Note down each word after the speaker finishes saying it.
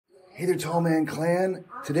Hey there, Tall Man Clan.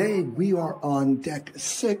 Today we are on deck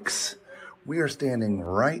 6. We are standing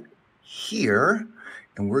right here,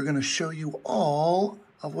 and we're going to show you all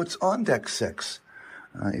of what's on deck 6.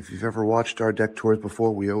 If you've ever watched our deck tours before,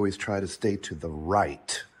 we always try to stay to the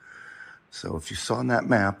right. So if you saw on that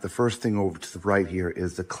map, the first thing over to the right here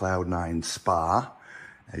is the Cloud9 Spa.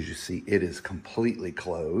 As you see, it is completely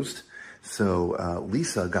closed. So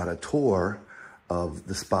Lisa got a tour of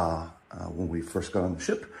the spa when we first got on the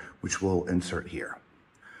ship, which we'll insert here.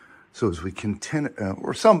 So as we continue,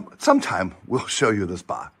 or sometime we'll show you the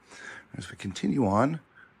spa. As we continue on,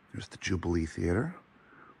 there's the Jubilee Theater.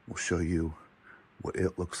 We'll show you what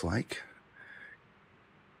it looks like.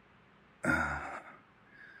 Kind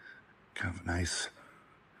of a nice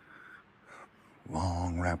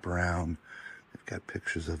long wraparound. They've got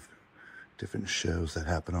pictures of different shows that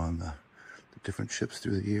happen on the different ships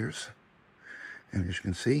through the years. And as you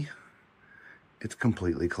can see, it's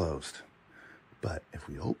completely closed. But if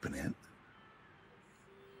we open it,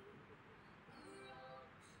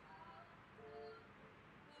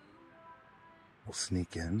 we'll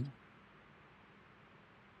sneak in.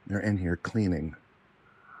 They're in here cleaning.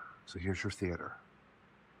 So here's your theater.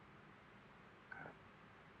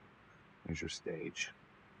 Here's your stage.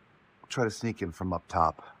 We'll try to sneak in from up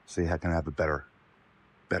top so you can have a better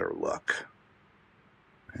look.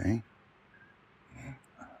 Okay.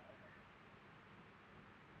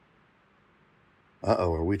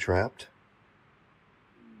 Uh-oh, are we trapped?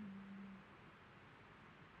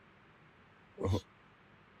 Oh.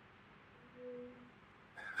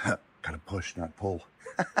 Gotta push, not pull.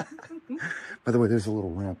 By the way, there's a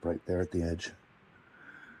little ramp right there at the edge.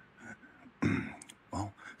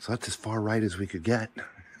 Well, so that's as far right as we could get.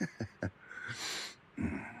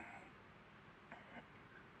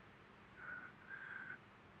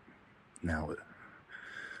 Now,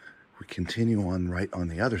 we continue on right on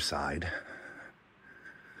the other side.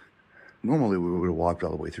 Normally, we would have walked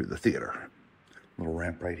all the way through the theater. Little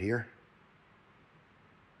ramp right here.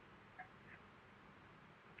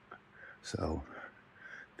 So,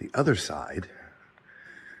 the other side,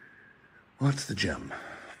 well, that's the gym.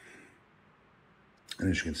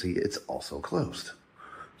 And as you can see, it's also closed.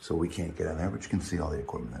 So we can't get in there, but you can see all the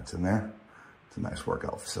equipment that's in there. It's a nice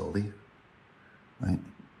workout facility, right?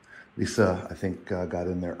 Lisa, I think, got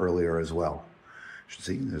in there earlier as well. You should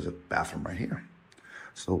see there's a bathroom right here.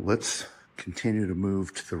 So let's continue to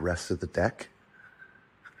move to the rest of the deck.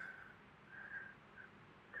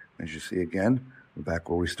 As you see again, we're back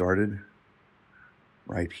where we started,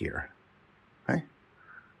 right here, okay?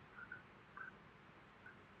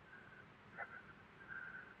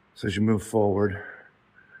 So as you move forward,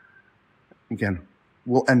 again,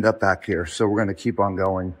 we'll end up back here. So we're gonna keep on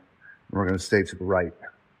going, and we're gonna stay to the right.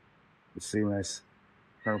 You see a nice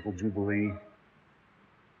Carnival Jubilee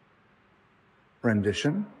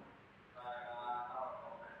rendition.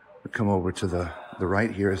 We come over to the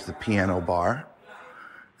right here is the piano bar.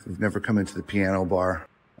 If you've never come into the piano bar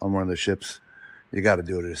on one of the ships, you got to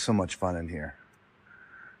do it. It's so much fun in here.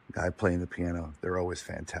 The guy playing the piano, they're always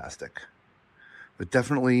fantastic. But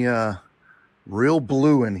definitely real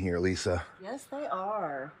blue in here, Lisa. Yes, they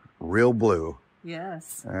are. Real blue.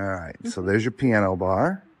 Yes. All right, so there's your piano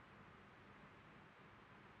bar.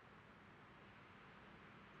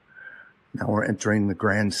 Now we're entering the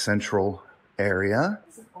Grand Central area.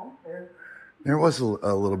 There was a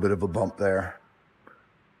little bit of a bump there.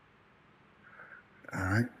 All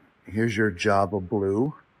right, here's your Java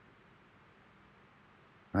Blue.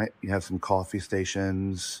 All right, you have some coffee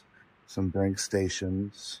stations, some drink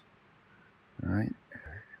stations. All right,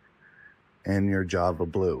 and your Java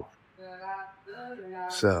Blue.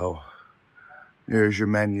 So here's your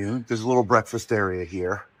menu. There's a little breakfast area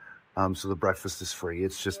here. So the breakfast is free.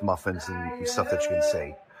 It's just muffins and stuff that you can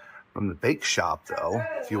see. From the bake shop, though,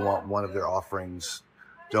 if you want one of their offerings,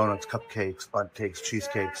 donuts, cupcakes, bundt cakes,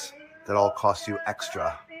 cheesecakes, that all cost you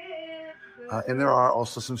extra. And there are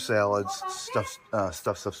also some salads,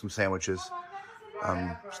 stuffed some sandwiches,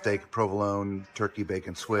 steak, provolone, turkey,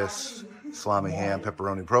 bacon, Swiss, salami, ham,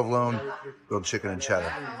 pepperoni, provolone, grilled chicken, and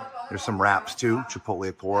cheddar. There's some wraps too,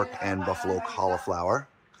 chipotle pork and buffalo cauliflower.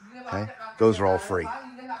 Okay, those are all free.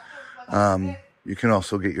 You can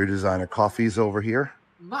also get your designer coffees over here.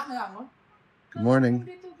 Good morning.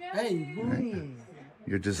 Hey, morning.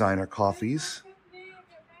 Your designer coffees.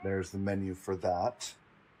 There's the menu for that.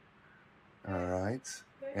 All right.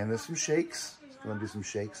 And there's some shakes. If you want to do some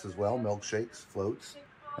shakes as well, milkshakes, floats.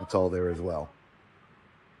 That's all there as well.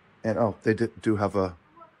 And oh, they do have a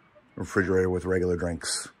refrigerator with regular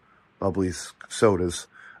drinks, bubblies, sodas,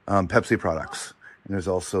 Pepsi products. And there's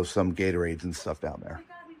also some Gatorades and stuff down there.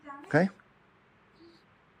 Okay?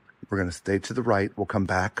 We're going to stay to the right. We'll come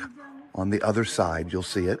back on the other side. You'll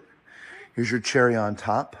see it. Here's your cherry on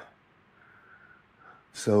top.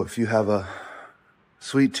 So if you have a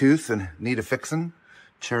sweet tooth and need a fixin',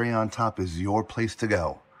 cherry on top is your place to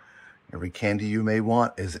go. Every candy you may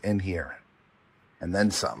want is in here. And then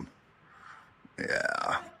some.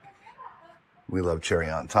 Yeah. We love cherry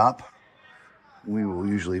on top. We will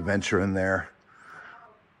usually venture in there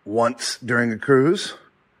once during a cruise.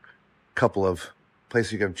 A couple of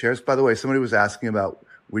places you can have chairs. By the way, somebody was asking about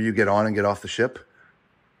where you get on and get off the ship.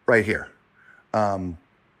 Right here.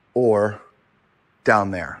 Or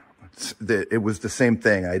down there. It was the same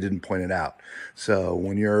thing. I didn't point it out. So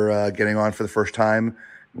when you're getting on for the first time,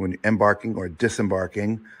 when you're embarking or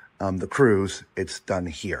disembarking the cruise, it's done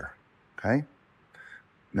here. Okay?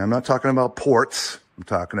 Now, I'm not talking about ports. I'm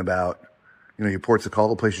talking about, your ports of call,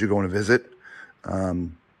 the places you're going to visit.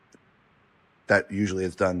 That usually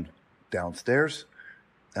is done downstairs.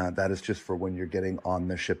 That is just for when you're getting on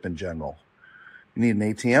the ship in general. You need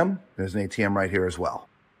an ATM. There's an ATM right here as well.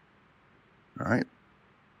 All right.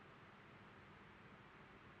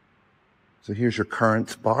 So here's your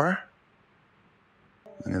currents bar.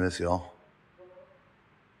 Look at this, y'all.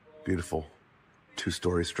 Beautiful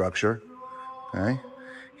 2-story structure. Okay.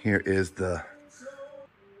 Here is the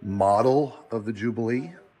model of the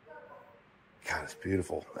Jubilee. God, it's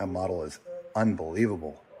beautiful. That model is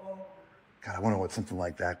unbelievable. God, I wonder what something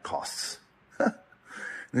like that costs.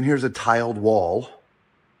 Then here's a tiled wall.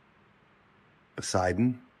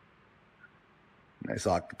 Poseidon. Nice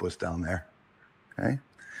octopus down there. Okay.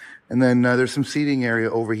 And then there's some seating area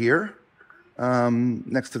over here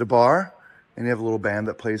next to the bar. And you have a little band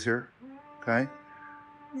that plays here. Okay.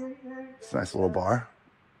 It's a nice little bar.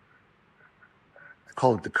 I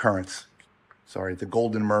call it the Currents. Sorry, the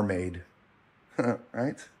Golden Mermaid.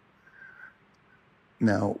 Right?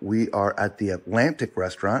 Now, we are at the Atlantic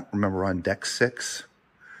restaurant. Remember, we're on deck 6.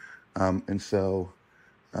 And so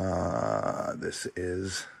this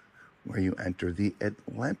is where you enter the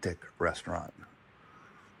Atlantic restaurant.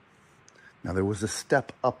 Now, there was a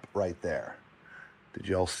step up right there. Did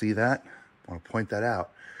you all see that? I want to point that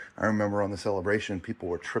out. I remember on the celebration, people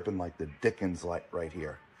were tripping like the Dickens light right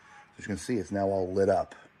here. As you can see, it's now all lit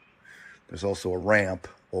up. There's also a ramp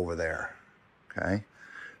over there. Okay?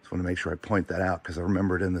 Just want to make sure I point that out because I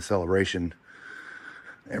remembered in the celebration,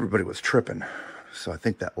 everybody was tripping. So I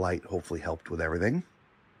think that light hopefully helped with everything.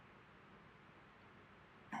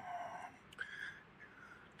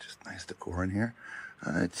 Just nice decor in here.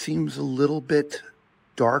 It seems a little bit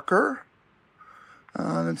darker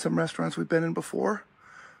than some restaurants we've been in before.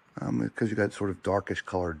 Because you got sort of darkish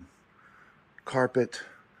colored carpet.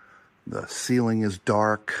 The ceiling is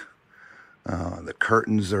dark. The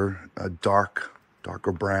curtains are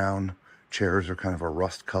darker brown. Chairs are kind of a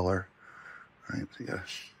rust color. All right, so you got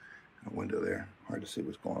a window there. Hard to see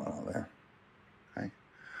what's going on out there. Okay,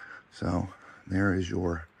 so there is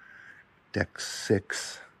your Deck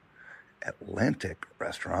 6 Atlantic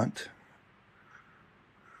restaurant.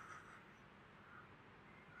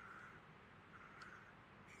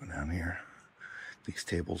 Go down here. These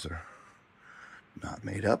tables are not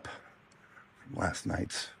made up from last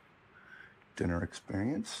night's dinner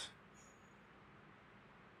experience.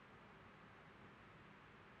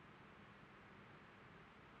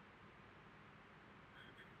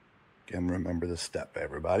 Again, remember the step,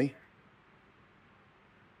 everybody.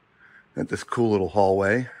 Got this cool little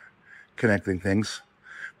hallway connecting things.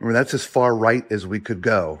 Remember, that's as far right as we could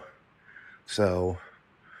go. So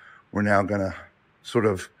we're now going to sort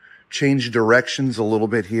of change directions a little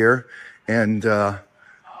bit here. And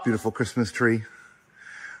beautiful Christmas tree.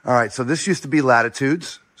 All right, so this used to be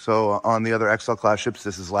latitudes. So on the other XL class ships,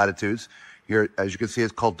 this is latitudes. Here, as you can see,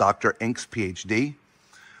 it's called Dr. Ink's PhD.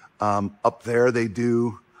 Up there, they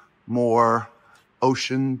do more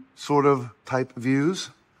ocean sort of type views.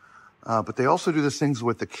 But they also do these things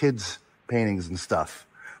with the kids' paintings and stuff.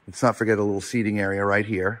 Let's not forget a little seating area right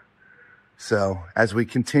here. So as we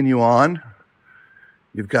continue on,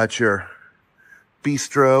 you've got your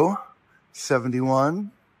Bistro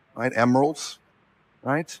 71, right? Emeralds,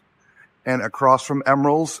 right? And across from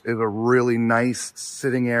Emeralds is a really nice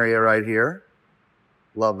sitting area right here.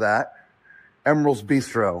 Love that. Emeralds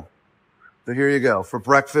Bistro. So here you go. For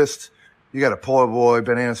breakfast, you got a po' boy,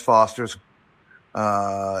 bananas Foster's,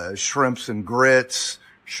 shrimps and grits,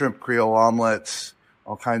 shrimp Creole omelets,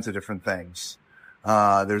 all kinds of different things.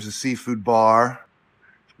 There's a seafood bar.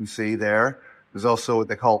 You can see there. There's also what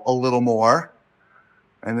they call a little more.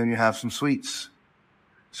 And then you have some sweets.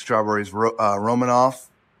 Strawberries, Romanoff,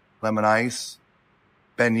 lemon ice,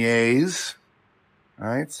 beignets. All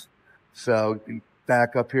right. So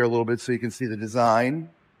back up here a little bit so you can see the design.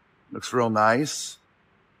 Looks real nice.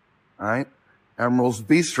 All right. Emerald's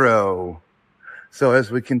Bistro. So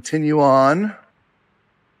as we continue on,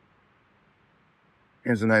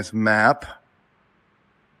 here's a nice map.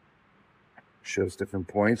 Shows different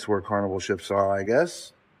points where Carnival ships are, I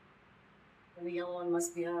guess. And the yellow one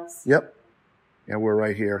must be us. Yep. Yeah, we're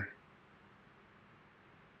right here.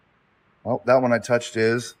 Oh, that one I touched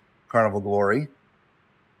is Carnival Glory.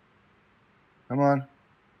 Come on.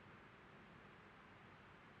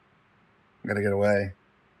 Gotta get away.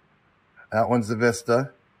 That one's the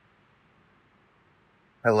Vista.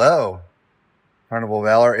 Hello. Carnival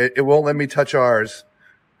Valor. It won't let me touch ours.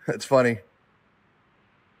 That's funny.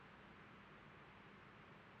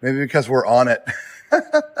 Maybe because we're on it.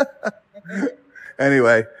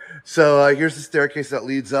 Anyway, so here's the staircase that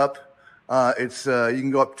leads up. You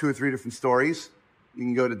can go up 2 or 3 different stories. You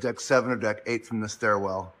can go to deck 7 or deck 8 from the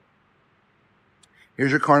stairwell. Here's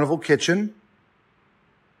your Carnival kitchen.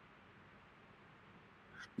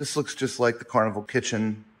 This looks just like the Carnival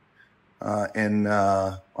kitchen on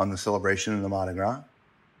the celebration in the Mardi Gras.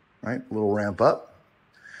 Right, little ramp up.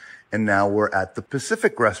 And now we're at the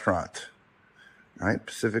Pacific restaurant. All right,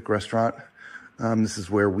 Pacific restaurant. This is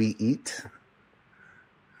where we eat.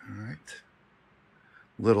 All right.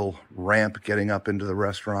 Little ramp getting up into the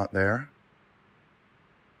restaurant there.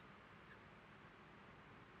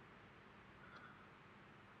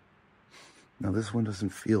 Now this one doesn't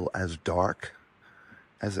feel as dark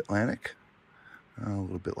as Atlantic. A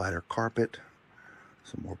little bit lighter carpet.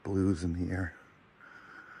 Some more blues in the air.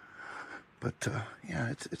 But yeah,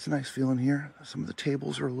 it's a nice feeling here. Some of the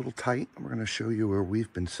tables are a little tight. We're going to show you where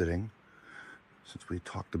we've been sitting since we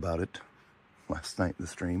talked about it last night in the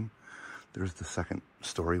stream. There's the second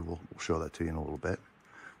story. We'll show that to you in a little bit.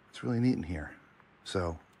 It's really neat in here.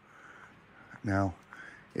 So now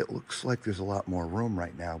it looks like there's a lot more room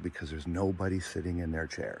right now because there's nobody sitting in their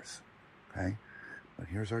chairs. Okay, but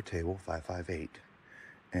here's our table, 558.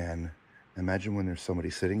 And imagine when there's somebody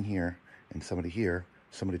sitting here and somebody here,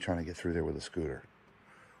 somebody trying to get through there with a scooter.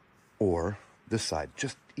 Or this side,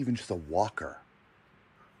 even just a walker.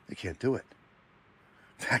 They can't do it.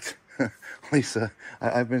 In fact, Lisa,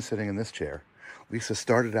 I've been sitting in this chair. Lisa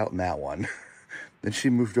started out in that one. Then she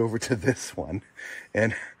moved over to this one.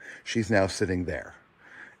 And she's now sitting there.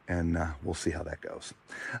 And we'll see how that goes.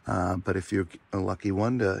 But if you're a lucky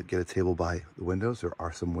one to get a table by the windows, there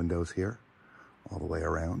are some windows here all the way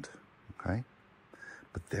around. Okay.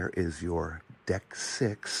 But there is your deck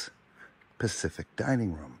 6 Pacific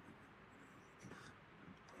dining room.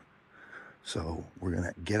 So we're going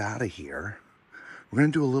to get out of here. We're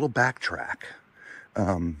going to do a little backtrack.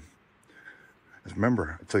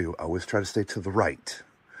 Remember, I tell you, I always try to stay to the right.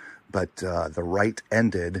 But the right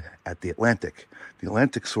ended at the Atlantic. The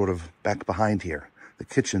Atlantic's sort of back behind here. The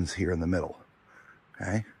kitchen's here in the middle.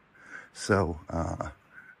 Okay? So,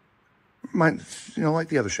 like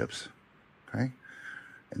the other ships. Okay?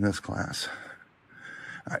 In this class.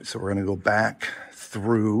 All right, so we're going to go back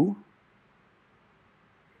through.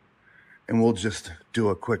 And we'll just do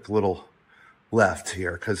a quick little left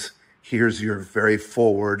here, because here's your very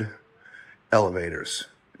forward elevators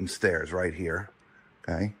and stairs right here.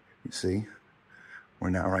 Okay, you see?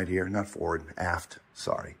 We're now right here, not forward, aft,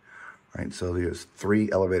 sorry. All right, so there's 3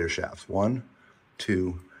 elevator shafts. 1,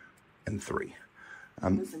 2, and 3.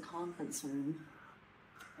 There's a conference room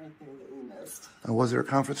right there that we missed. Was there a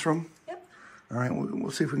conference room? Yep. All right,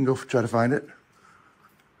 we'll see if we can go try to find it.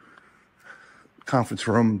 Conference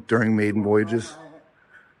room during maiden voyages.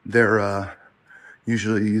 They're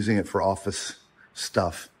usually using it for office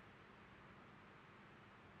stuff.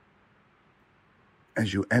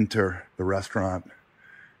 As you enter the restaurant,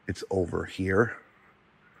 it's over here.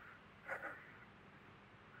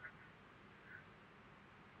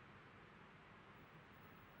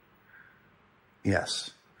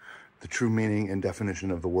 Yes, the true meaning and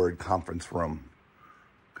definition of the word conference room.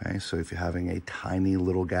 Okay, so if you're having a tiny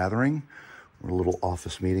little gathering, or a little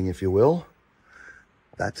office meeting, if you will,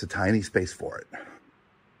 that's a tiny space for it.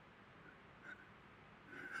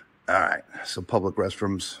 All right, so public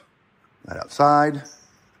restrooms right outside.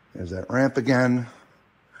 There's that ramp again.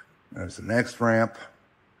 There's the next ramp.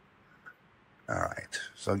 All right,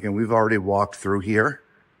 so again, we've already walked through here,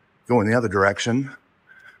 going the other direction,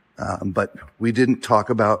 but we didn't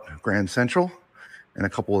talk about Grand Central and a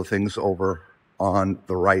couple of things over on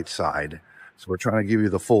the right side. So we're trying to give you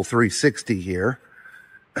the full 360 here.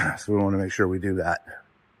 So we want to make sure we do that.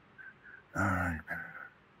 All right.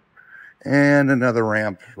 And another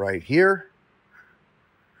ramp right here.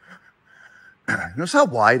 Notice how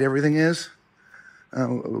wide everything is?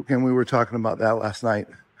 Again, we were talking about that last night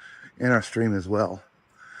in our stream as well.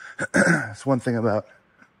 It's one thing about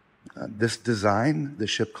This design, the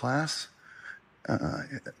ship class,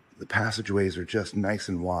 the passageways are just nice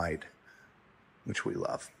and wide, which we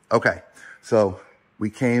love. Okay, so we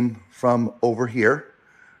came from over here,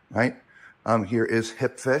 right? Here is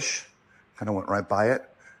hip fish, kind of went right by it.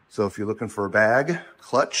 So if you're looking for a bag,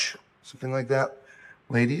 clutch, something like that,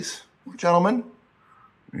 ladies or gentlemen,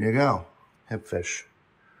 there you go, hip fish.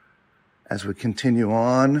 As we continue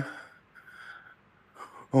on,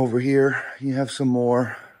 over here, you have some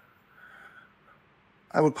more,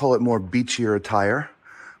 I would call it more beachier attire,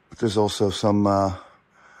 but there's also some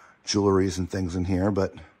jewelries and things in here,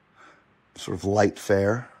 but sort of light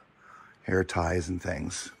fare, hair ties and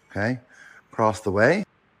things, okay? Across the way,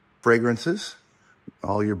 fragrances,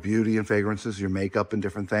 all your beauty and fragrances, your makeup and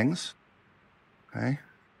different things, okay?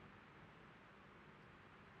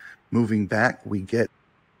 Moving back, we get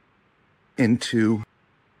into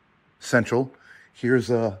Central. Here's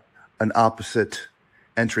an opposite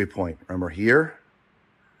entry point. Remember, here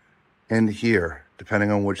and here,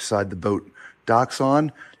 depending on which side the boat docks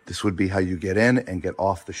on, this would be how you get in and get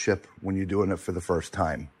off the ship when you're doing it for the first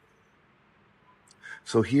time.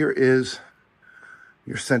 So here is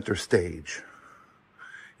your center stage.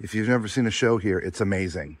 If you've never seen a show here, it's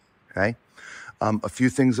amazing, okay? A few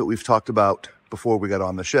things that we've talked about before we got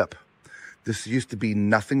on the ship. This used to be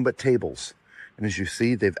nothing but tables. And as you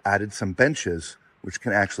see, they've added some benches, which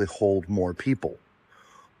can actually hold more people.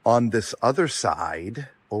 On this other side,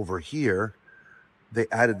 over here, they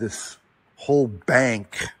added this whole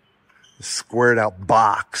bank, squared out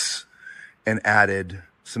box, and added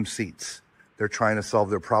some seats. They're trying to solve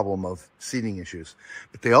their problem of seating issues.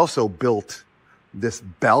 But they also built this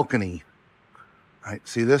balcony, right?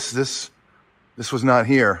 See this was not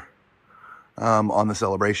here on the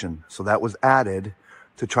celebration. So that was added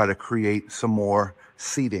to try to create some more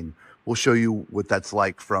seating. We'll show you what that's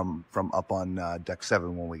like from up on deck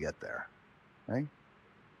 7 when we get there, okay?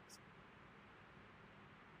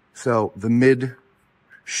 So the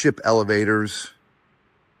mid-ship elevators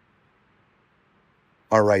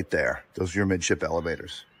are right there. Those are your mid-ship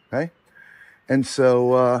elevators, okay? And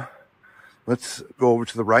so let's go over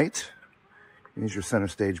to the right. Here's your center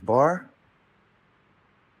stage bar.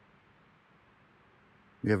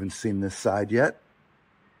 We haven't seen this side yet.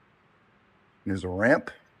 There's a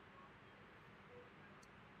ramp.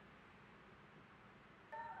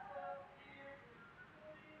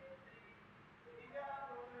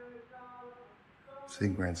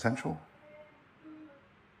 Seeing Grand Central.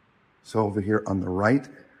 So over here on the right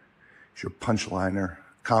is your Punchliner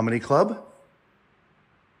Comedy Club.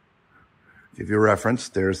 Give you a reference,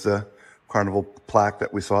 there's the Carnival plaque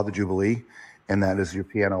that we saw, the Jubilee, and that is your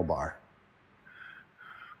piano bar.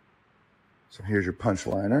 So here's your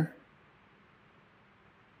Punchliner.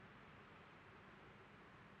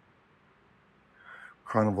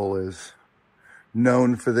 Carnival is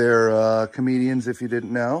known for their comedians, if you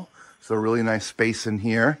didn't know. So a really nice space in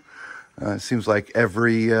here. It seems like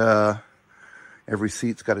every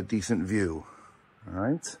seat's got a decent view. All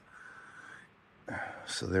right.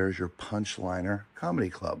 So there's your Punchliner Comedy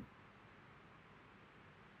Club.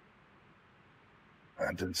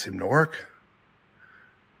 That didn't seem to work.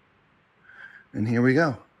 And here we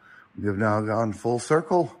go. We have now gone full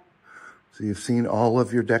circle. So you've seen all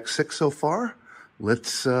of your deck 6 so far.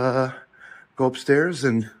 Let's go upstairs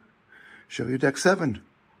and show you deck 7.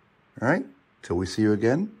 All right, till we see you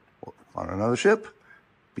again on another ship.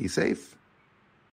 Be safe.